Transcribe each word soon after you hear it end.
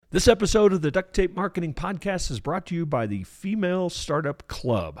This episode of the Duct Tape Marketing Podcast is brought to you by the Female Startup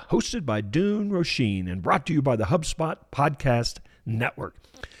Club, hosted by Dune Roisin and brought to you by the HubSpot Podcast Network.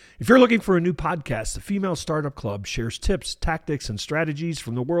 If you're looking for a new podcast, the Female Startup Club shares tips, tactics, and strategies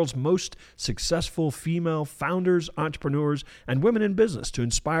from the world's most successful female founders, entrepreneurs, and women in business to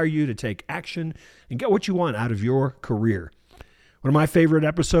inspire you to take action and get what you want out of your career. One of my favorite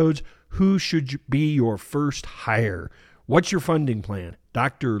episodes, Who Should Be Your First Hire? What's your funding plan?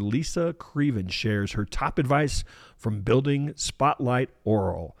 Dr. Lisa Creven shares her top advice from building Spotlight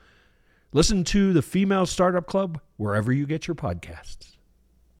Oral. Listen to the Female Startup Club wherever you get your podcasts.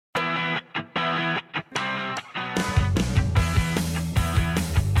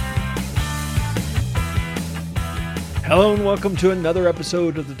 Hello and welcome to another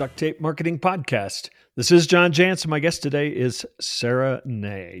episode of the Duct Tape Marketing Podcast. This is John Jantsch. My guest today is Sarah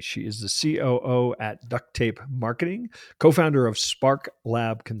Ney. She is the COO at Duct Tape Marketing, co-founder of Spark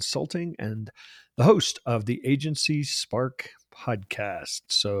Lab Consulting, and the host of the Agency Spark podcast.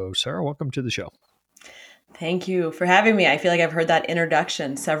 So, Sarah, welcome to the show. Thank you for having me. I feel like I've heard that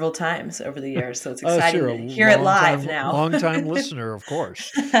introduction several times over the years, so it's exciting to hear it live now. Long-time listener, of course.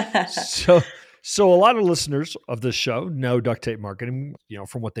 So a lot of listeners of this show know Duct Tape Marketing,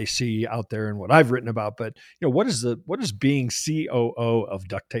 from what they see out there and what I've written about. But, what does being COO of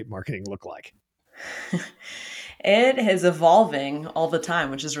Duct Tape Marketing look like? It is evolving all the time,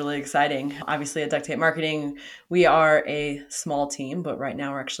 which is really exciting. Obviously, at Duct Tape Marketing, we are a small team, but right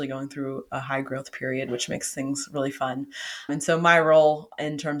now we're actually going through a high growth period, which makes things really fun. And so my role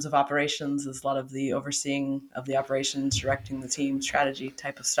in terms of operations is a lot of the overseeing of the operations, directing the team, strategy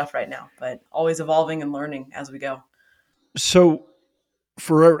type of stuff right now, but always evolving and learning as we go. So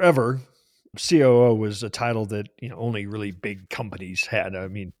forever, COO was a title that only really big companies had. I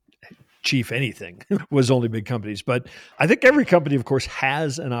mean, chief anything was only big companies. But I think every company, of course,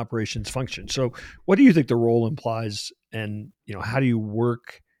 has an operations function. So what do you think the role implies? And, how do you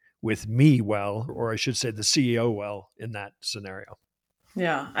work with me well, or I should say the CEO well in that scenario?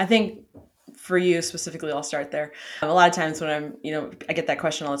 Yeah, I think for you specifically, I'll start there. A lot of times when I get that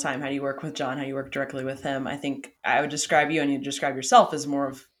question all the time, how do you work with John? How do you work directly with him? I think I would describe you and you describe yourself as more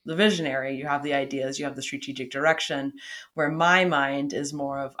of the visionary. You have the ideas, you have the strategic direction, where my mind is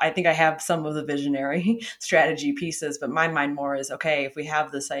more of, I think I have some of the visionary strategy pieces, but my mind more is, okay, if we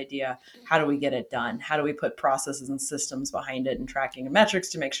have this idea, how do we get it done? How do we put processes and systems behind it and tracking and metrics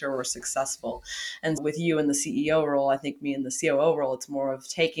to make sure we're successful? And with you in the CEO role, I think me in the COO role, it's more of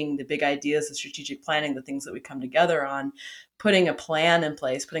taking the big ideas, the strategic planning, the things that we come together on, putting a plan in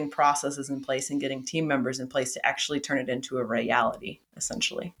place, putting processes in place, and getting team members in place to actually turn it into a reality,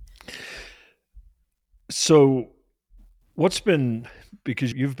 essentially. So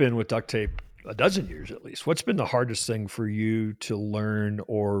because you've been with Duct Tape a dozen years at least, what's been the hardest thing for you to learn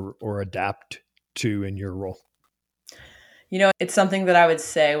or adapt to in your role? It's something that I would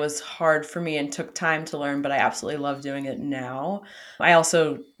say was hard for me and took time to learn, but I absolutely love doing it now. I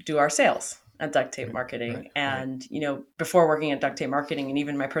also do our sales at Duct Tape Marketing. Right. And, before working at Duct Tape Marketing and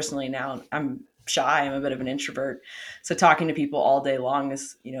even my personally now, I'm shy. I'm a bit of an introvert. So talking to people all day long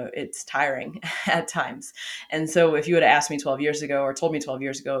is, it's tiring at times. And so if you would have asked me 12 years ago or told me 12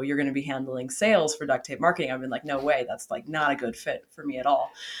 years ago, you're going to be handling sales for Duct Tape Marketing, I've been like, no way, that's not a good fit for me at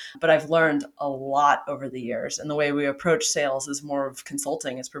all. But I've learned a lot over the years. And the way we approach sales is more of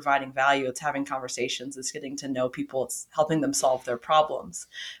consulting. It's providing value. It's having conversations. It's getting to know people. It's helping them solve their problems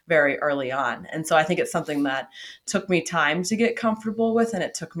very early on. And so I think it's something that took me time to get comfortable with, and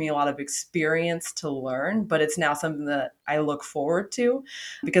it took me a lot of experience to learn, but it's now something that I look forward to,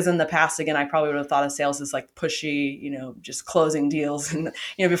 because in the past, again, I probably would have thought of sales as like pushy, just closing deals. And,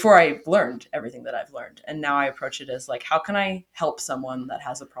 before I learned everything that I've learned. And now I approach it as like, how can I help someone that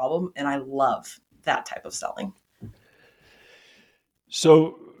has a problem? And I love that type of selling.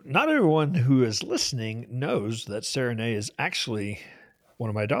 So not everyone who is listening knows that Sarah Ney is actually one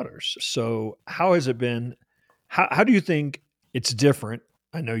of my daughters. So how has it been? How do you think it's different?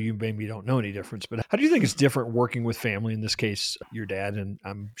 I know you maybe don't know any difference, but how do you think it's different working with family, in this case, your dad? And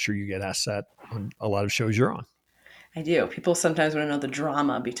I'm sure you get asked that on a lot of shows you're on. I do. People sometimes want to know the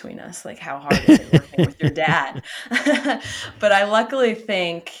drama between us, like how hard is it working with your dad? But I luckily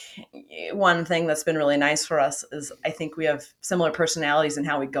think one thing that's been really nice for us is I think we have similar personalities in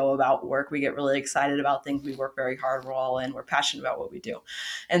how we go about work. We get really excited about things. We work very hard. We're all in. We're passionate about what we do.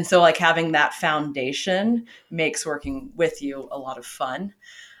 And so like having that foundation makes working with you a lot of fun.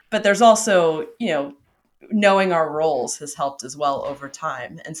 But there's also, knowing our roles has helped as well over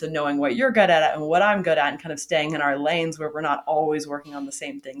time. And so knowing what you're good at and what I'm good at and kind of staying in our lanes where we're not always working on the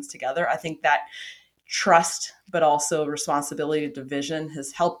same things together, I think that trust, but also responsibility division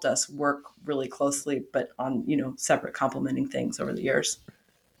has helped us work really closely, but on, separate complementing things over the years.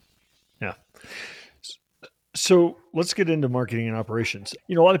 Yeah. So let's get into marketing and operations.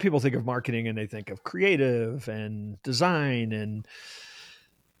 A lot of people think of marketing and they think of creative and design. And,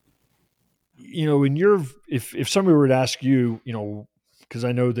 if somebody were to ask you, because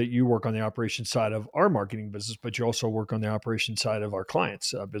I know that you work on the operations side of our marketing business, but you also work on the operations side of our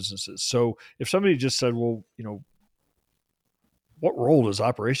clients' businesses. So if somebody just said, well, what role does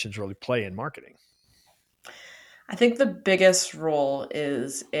operations really play in marketing? I think the biggest role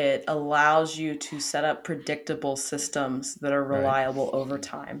is it allows you to set up predictable systems that are Right. reliable over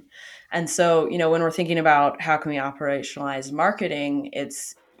time. And so, when we're thinking about how can we operationalize marketing,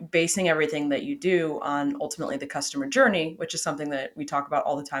 it's basing everything that you do on ultimately the customer journey, which is something that we talk about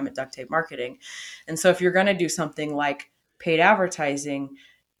all the time at Duct Tape Marketing. And so if you're going to do something like paid advertising,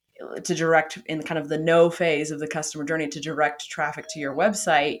 to direct in kind of the no phase of the customer journey to direct traffic to your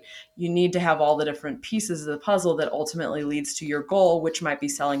website, you need to have all the different pieces of the puzzle that ultimately leads to your goal, which might be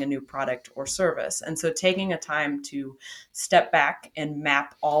selling a new product or service. And so taking a time to step back and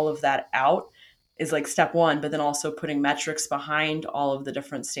map all of that out is like step one, but then also putting metrics behind all of the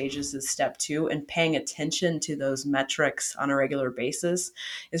different stages is step two, and paying attention to those metrics on a regular basis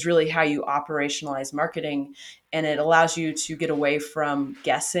is really how you operationalize marketing. And it allows you to get away from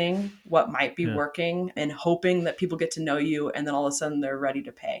guessing what might be working and hoping that people get to know you and then all of a sudden they're ready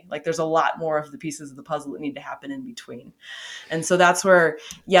to pay. Like there's a lot more of the pieces of the puzzle that need to happen in between. And so that's where,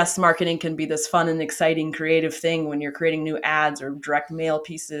 yes, marketing can be this fun and exciting creative thing when you're creating new ads or direct mail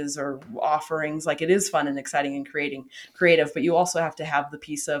pieces or offerings. Like it is fun and exciting and creative, but you also have to have the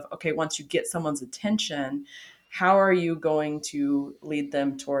piece of, okay, once you get someone's attention, how are you going to lead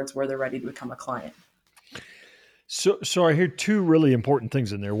them towards where they're ready to become a client? So I hear two really important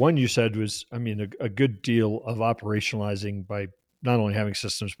things in there. One you said was, a good deal of operationalizing by not only having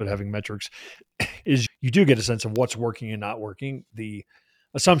systems, but having metrics is you do get a sense of what's working and not working. The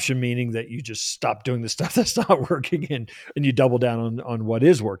assumption meaning that you just stop doing the stuff that's not working and you double down on what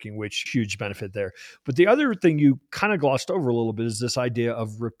is working, which huge benefit there. But the other thing you kind of glossed over a little bit is this idea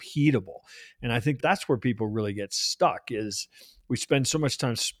of repeatable. And I think that's where people really get stuck is we spend so much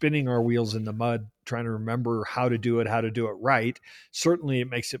time spinning our wheels in the mud, trying to remember how to do it right. Certainly it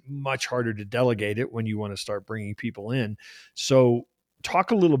makes it much harder to delegate it when you want to start bringing people in. So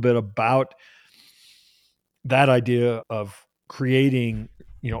talk a little bit about that idea of creating,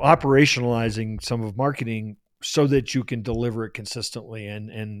 operationalizing some of marketing so that you can deliver it consistently and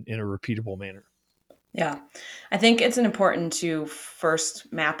in a repeatable manner. Yeah. I think it's important to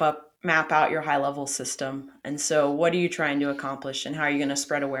first map out your high level system. And so what are you trying to accomplish and how are you going to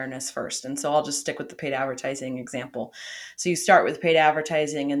spread awareness first? And so I'll just stick with the paid advertising example. So you start with paid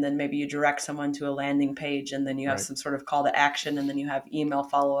advertising and then maybe you direct someone to a landing page and then you have some sort of call to action and then you have email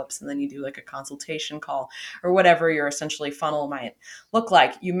follow-ups and then you do like a consultation call or whatever your essentially funnel might look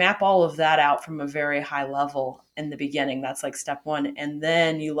like. You map all of that out from a very high level in the beginning. That's like step one. And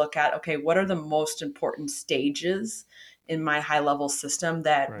then you look at, okay, what are the most important stages in my high level system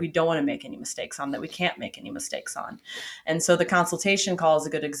that we don't want to make any mistakes on, that we can't make any mistakes on. And so the consultation call is a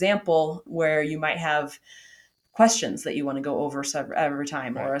good example where you might have questions that you want to go over every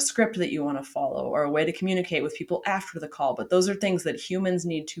time, or a script that you want to follow, or a way to communicate with people after the call. But those are things that humans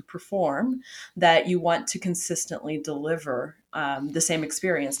need to perform that you want to consistently deliver the same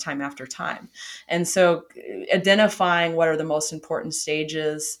experience time after time. And so identifying what are the most important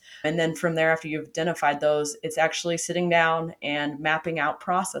stages. And then from there, after you've identified those, it's actually sitting down and mapping out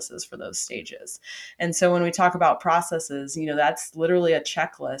processes for those stages. And so when we talk about processes, that's literally a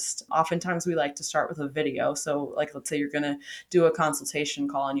checklist. Oftentimes we like to start with a video. So like, let's say you're going to do a consultation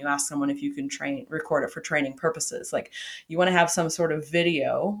call and you ask someone if you can record it for training purposes. Like you want to have some sort of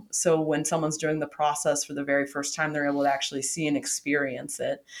video. So when someone's doing the process for the very first time, they're able to actually see and experience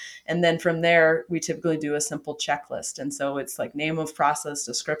it. And then from there, we typically do a simple checklist. And so it's like name of process,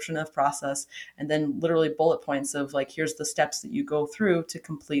 description of process, and then literally bullet points of like, here's the steps that you go through to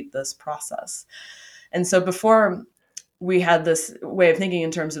complete this process. And so before we had this way of thinking in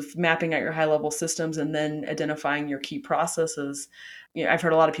terms of mapping out your high level systems and then identifying your key processes. I've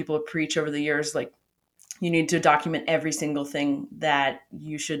heard a lot of people preach over the years, like, you need to document every single thing that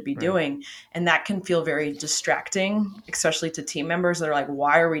you should be doing. And that can feel very distracting, especially to team members that are like,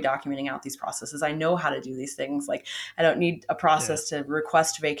 why are we documenting out these processes? I know how to do these things. Like, I don't need a process to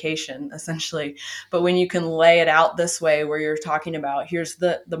request vacation, essentially. But when you can lay it out this way, where you're talking about, here's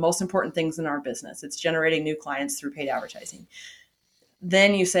the most important things in our business. It's generating new clients through paid advertising.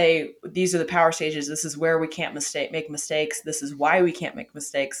 then you say, these are the power stages. This is where we can't make mistakes. This is why we can't make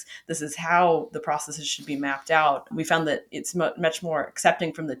mistakes. This is how the processes should be mapped out. We found that it's much more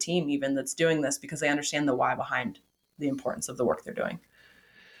accepting from the team even that's doing this, because they understand the why behind the importance of the work they're doing.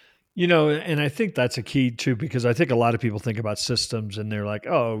 And I think that's a key too, because I think a lot of people think about systems and they're like,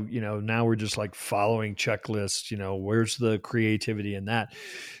 oh, now we're just like following checklists, where's the creativity in that?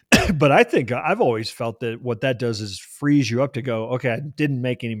 But I think I've always felt that what that does is frees you up to go, okay, I didn't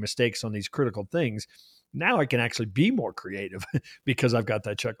make any mistakes on these critical things. Now I can actually be more creative because I've got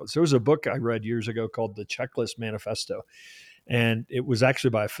that checklist. There was a book I read years ago called The Checklist Manifesto, and it was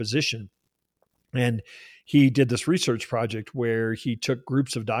actually by a physician. And he did this research project where he took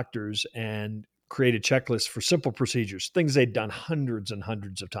groups of doctors and created checklists for simple procedures, things they'd done hundreds and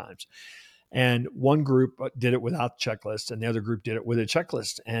hundreds of times. And one group did it without checklist, and the other group did it with a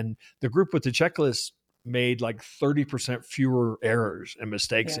checklist. And the group with the checklist made like 30% fewer errors and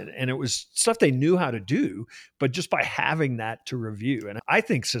mistakes in it. And it was stuff they knew how to do, but just by having that to review. And I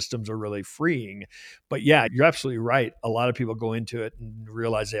think systems are really freeing. But yeah, you're absolutely right. A lot of people go into it and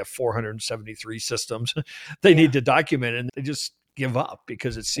realize they have 473 systems they need to document, and they just give up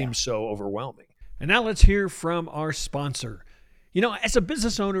because it seems so overwhelming. And now let's hear from our sponsor. As a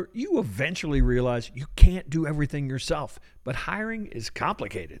business owner, you eventually realize you can't do everything yourself, but hiring is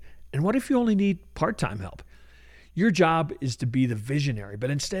complicated. And what if you only need part-time help? Your job is to be the visionary,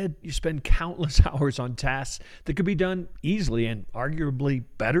 but instead you spend countless hours on tasks that could be done easily and arguably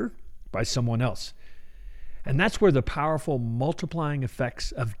better by someone else. And that's where the powerful multiplying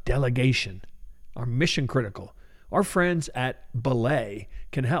effects of delegation are mission critical. Our friends at Belay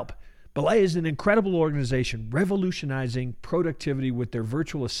can help. Belay is an incredible organization revolutionizing productivity with their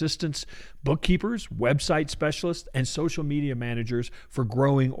virtual assistants, bookkeepers, website specialists, and social media managers for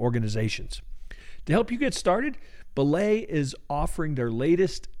growing organizations. To help you get started, Belay is offering their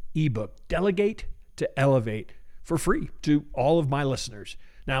latest ebook, Delegate to Elevate, for free to all of my listeners.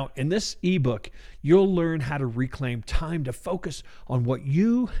 Now, in this ebook, you'll learn how to reclaim time to focus on what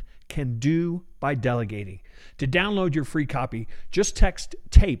you can do by delegating. To download your free copy, just text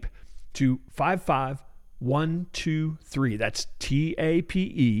TAPE to 55123. That's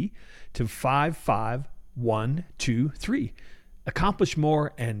TAPE to 55123. Accomplish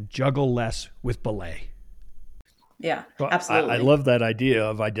more and juggle less with Belay. Yeah, absolutely. I love that idea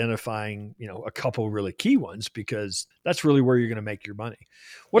of identifying, a couple really key ones, because that's really where you're going to make your money.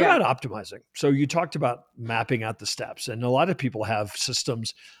 What about optimizing? So you talked about mapping out the steps, and a lot of people have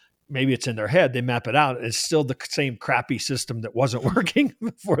systems. Maybe it's in their head, they map it out. It's still the same crappy system that wasn't working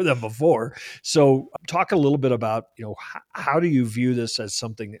for them before. So talk a little bit about, how do you view this as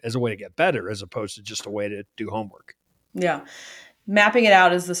a way to get better, as opposed to just a way to do homework? Yeah. Mapping it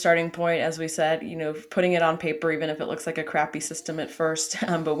out is the starting point, as we said, putting it on paper, even if it looks like a crappy system at first.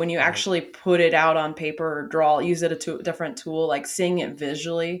 But when you actually put it out on paper or use it a different tool, like seeing it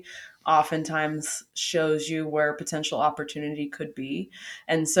visually, oftentimes shows you where potential opportunity could be.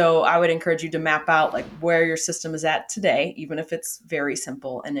 And so I would encourage you to map out like where your system is at today, even if it's very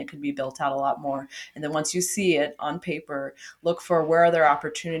simple and it could be built out a lot more. And then once you see it on paper, look for where are there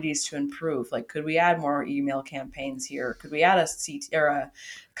opportunities to improve. Like, could we add more email campaigns here? Could we add a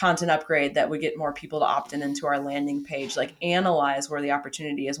content upgrade that would get more people to opt into our landing page? Like, analyze where the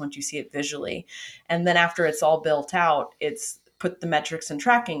opportunity is once you see it visually. And then after it's all built out, put the metrics and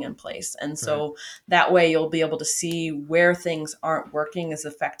tracking in place. And so that way you'll be able to see where things aren't working as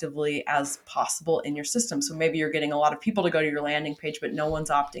effectively as possible in your system. So maybe you're getting a lot of people to go to your landing page, but no one's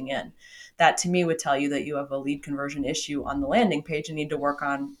opting in. That to me would tell you that you have a lead conversion issue on the landing page and need to work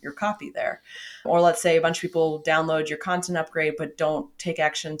on your copy there. Or let's say a bunch of people download your content upgrade, but don't take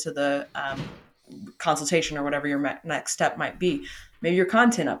action to the consultation or whatever your next step might be. Maybe your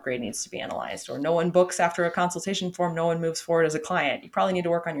content upgrade needs to be analyzed, or no one books after a consultation form. No one moves forward as a client. You probably need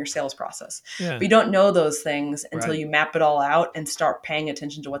to work on your sales process. Yeah. But you don't know those things until you map it all out and start paying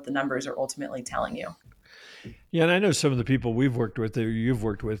attention to what the numbers are ultimately telling you. Yeah. And I know some of the people we've worked with, or you've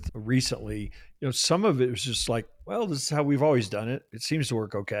worked with recently, some of it was just like, well, this is how we've always done it. It seems to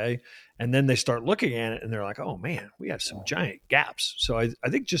work okay. And then they start looking at it and they're like, oh man, we have some giant gaps. So I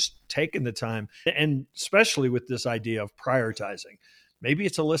think just taking the time, and especially with this idea of prioritizing, maybe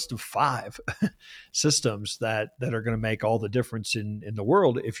it's a list of 5 systems that are going to make all the difference in the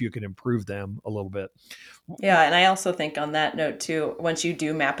world if you can improve them a little bit. Yeah. And I also think on that note too, once you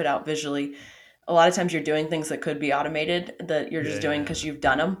do map it out visually, a lot of times you're doing things that could be automated that you're just doing because you've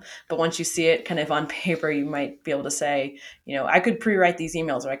done them. But once you see it kind of on paper, you might be able to say, I could pre-write these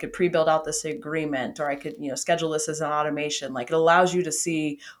emails, or I could pre-build out this agreement, or I could, schedule this as an automation. Like, it allows you to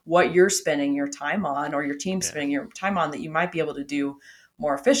see what you're spending your time on, or your team spending your time on, that you might be able to do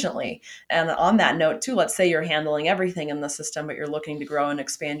more efficiently. And on that note too, let's say you're handling everything in the system, but you're looking to grow and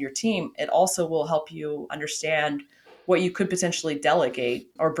expand your team. It also will help you understand what you could potentially delegate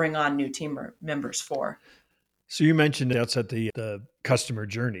or bring on new team members for. So you mentioned outside the customer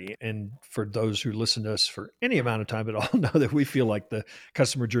journey. And for those who listen to us for any amount of time at all, know that we feel like the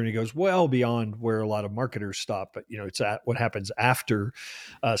customer journey goes well beyond where a lot of marketers stop. But, it's at what happens after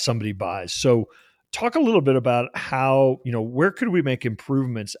somebody buys. So talk a little bit about how, where could we make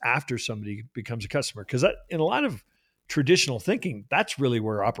improvements after somebody becomes a customer? Because in a lot of traditional thinking, that's really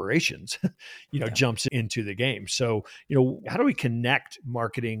where operations, jumps into the game. So, how do we connect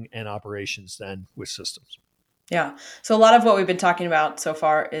marketing and operations then with systems? Yeah. So a lot of what we've been talking about so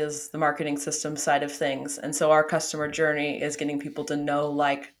far is the marketing system side of things. And so our customer journey is getting people to know,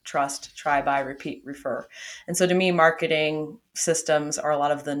 like, trust, try, buy, repeat, refer. And so to me, marketing systems are a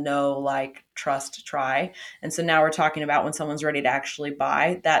lot of the know, like, trust, try. And so now we're talking about when someone's ready to actually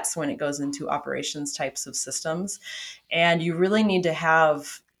buy, that's when it goes into operations types of systems. And you really need to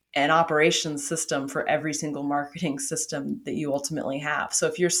have an operations system for every single marketing system that you ultimately have. So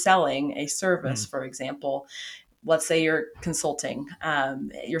if you're selling a service, for example, let's say you're consulting,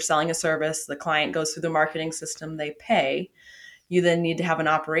 you're selling a service, the client goes through the marketing system, they pay. You then need to have an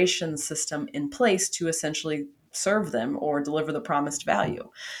operations system in place to essentially serve them or deliver the promised value.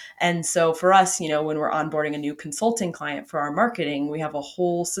 And so for us, when we're onboarding a new consulting client for our marketing, we have a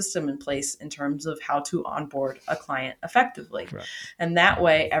whole system in place in terms of how to onboard a client effectively. Right. And that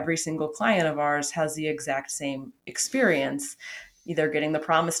way, every single client of ours has the exact same experience, either getting the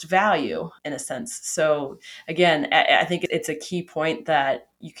promised value in a sense. So again, I think it's a key point that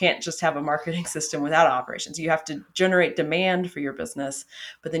you can't just have a marketing system without operations. You have to generate demand for your business,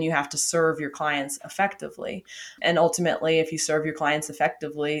 but then you have to serve your clients effectively. And ultimately, if you serve your clients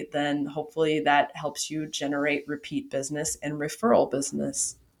effectively, then hopefully that helps you generate repeat business and referral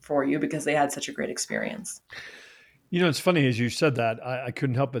business for you because they had such a great experience. It's funny, as you said that, I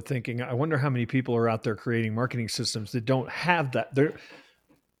couldn't help but thinking, I wonder how many people are out there creating marketing systems that don't have that.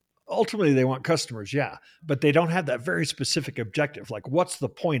 Ultimately, they want customers, but they don't have that very specific objective. Like, what's the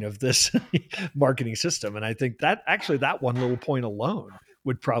point of this marketing system? And I think that one little point alone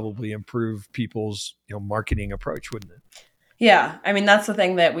would probably improve people's marketing approach, wouldn't it? Yeah. I mean, that's the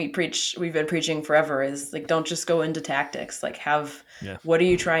thing that we've been preaching forever is, like, don't just go into tactics. Like, what are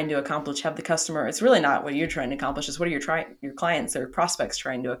you trying to accomplish? Have the customer, it's really not what you're trying to accomplish, it's what are your clients or prospects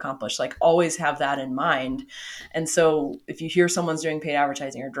trying to accomplish. Like, always have that in mind. And so if you hear someone's doing paid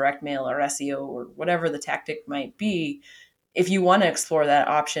advertising or direct mail or SEO or whatever the tactic might be, if you want to explore that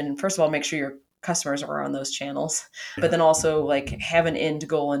option, first of all, make sure your customers are on those channels, but then also, like, have an end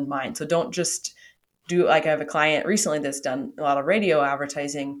goal in mind. So don't just I have a client recently that's done a lot of radio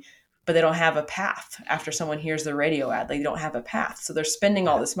advertising, but they don't have a path after someone hears the radio ad. They don't have a path. So they're spending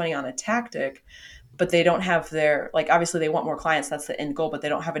all this money on a tactic, but they don't have obviously they want more clients. That's the end goal, but they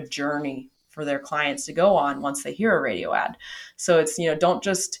don't have a journey for their clients to go on once they hear a radio ad. So it's, don't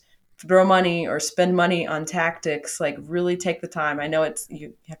just throw money or spend money on tactics. Like, really take the time. I know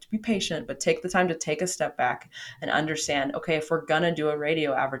you have to be patient, but take the time to take a step back and understand, okay, if we're going to do a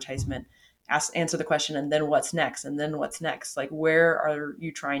radio advertisement, answer the question, and then what's next? And then what's next? Like, where are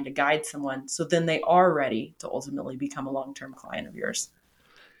you trying to guide someone so then they are ready to ultimately become a long-term client of yours?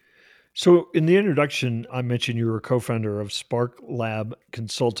 So in the introduction, I mentioned you were a co-founder of Spark Lab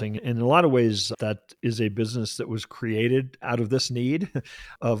Consulting. And in a lot of ways, that is a business that was created out of this need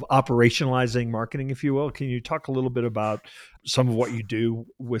of operationalizing marketing, if you will. Can you talk a little bit about some of what you do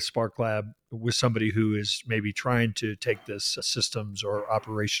with Spark Lab with somebody who is maybe trying to take this systems or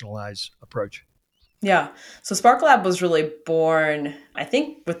operationalize approach? Yeah. So Spark Lab was really born, I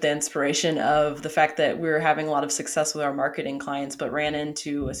think, with the inspiration of the fact that we were having a lot of success with our marketing clients, but ran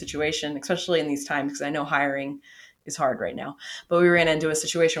into a situation, especially in these times, because I know hiring is hard right now, but we ran into a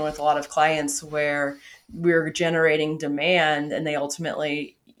situation with a lot of clients where we were generating demand and they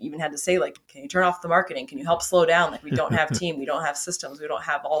ultimately even had to say, like, can you turn off the marketing? Can you help slow down? Like, we don't have team, we don't have systems, we don't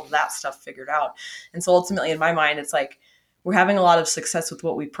have all of that stuff figured out. And so ultimately in my mind, it's like, we're having a lot of success with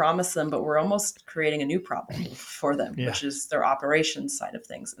what we promised them, but we're almost creating a new problem for them, which is their operations side of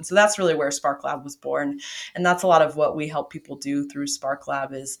things. And so that's really where Spark Lab was born. And that's a lot of what we help people do through Spark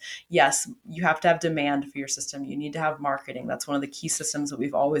Lab is, yes, you have to have demand for your system. You need to have marketing. That's one of the key systems that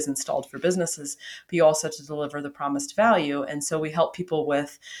we've always installed for businesses, but you also have to deliver the promised value. And so we help people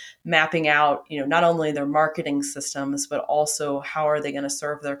with mapping out, not only their marketing systems, but also how are they going to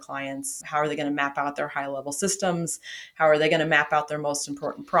serve their clients? How are they going to map out their high level systems? How are they going to map out their most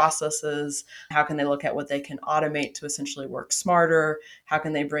important processes? How can they look at what they can automate to essentially work smarter? How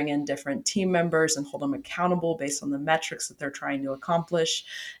can they bring in different team members and hold them accountable based on the metrics that they're trying to accomplish?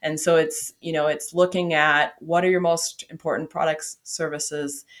 And so it's looking at what are your most important products,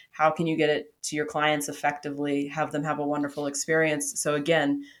 services? How can you get it to your clients effectively, have them have a wonderful experience? So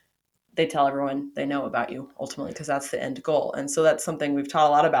again, they tell everyone they know about you ultimately, because that's the end goal. And so that's something we've taught a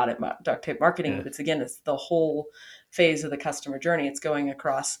lot about at Duct Tape Marketing. But it's the whole phase of the customer journey. It's going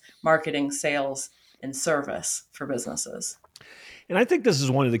across marketing, sales, and service for businesses. And I think this is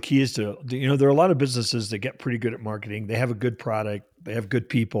one of the keys to, there are a lot of businesses that get pretty good at marketing. They have a good product, they have good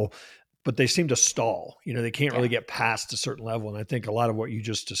people, but they seem to stall. They can't really get past a certain level. And I think a lot of what you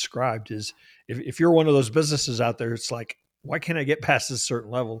just described is if you're one of those businesses out there, it's like, why can't I get past this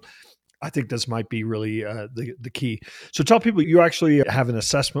certain level? I think this might be really the key. So tell people you actually have an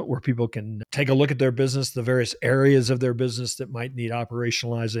assessment where people can take a look at their business, the various areas of their business that might need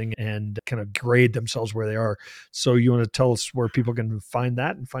operationalizing and kind of grade themselves where they are. So you want to tell us where people can find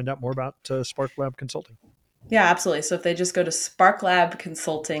that and find out more about Spark Lab Consulting? Yeah, absolutely. So if they just go to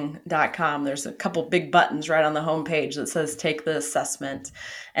sparklabconsulting.com, there's a couple big buttons right on the homepage that says take the assessment.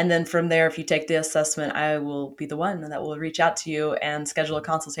 And then from there, if you take the assessment, I will be the one that will reach out to you and schedule a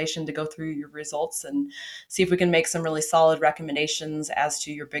consultation to go through your results and see if we can make some really solid recommendations as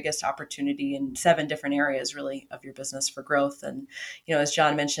to your biggest opportunity in 7 different areas really of your business for growth. And, as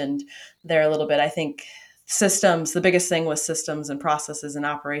John mentioned there a little bit, I think systems, the biggest thing with systems and processes and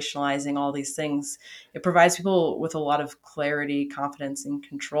operationalizing all these things, it provides people with a lot of clarity, confidence, and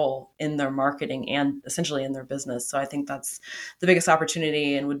control in their marketing and essentially in their business. So I think that's the biggest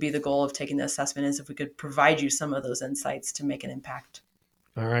opportunity and would be the goal of taking the assessment is if we could provide you some of those insights to make an impact.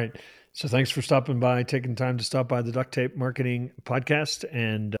 All right. So thanks for stopping by, taking time to stop by the Duct Tape Marketing Podcast.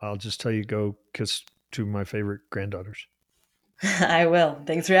 And I'll just tell you, go kiss 2 of my favorite granddaughters. I will.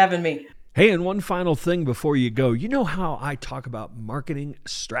 Thanks for having me. Hey, and one final thing before you go. You know how I talk about marketing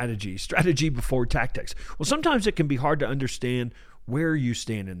strategy before tactics. Well, sometimes it can be hard to understand where you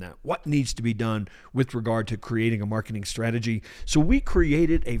stand in that, what needs to be done with regard to creating a marketing strategy. So we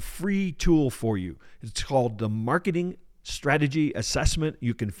created a free tool for you. It's called the Marketing Strategy Assessment.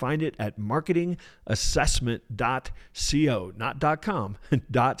 You can find it at marketingassessment.co, not .com,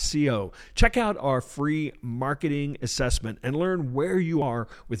 .co. Check out our free marketing assessment and learn where you are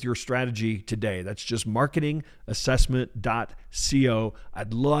with your strategy today. That's just marketingassessment.co.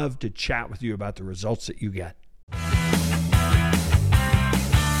 I'd love to chat with you about the results that you get.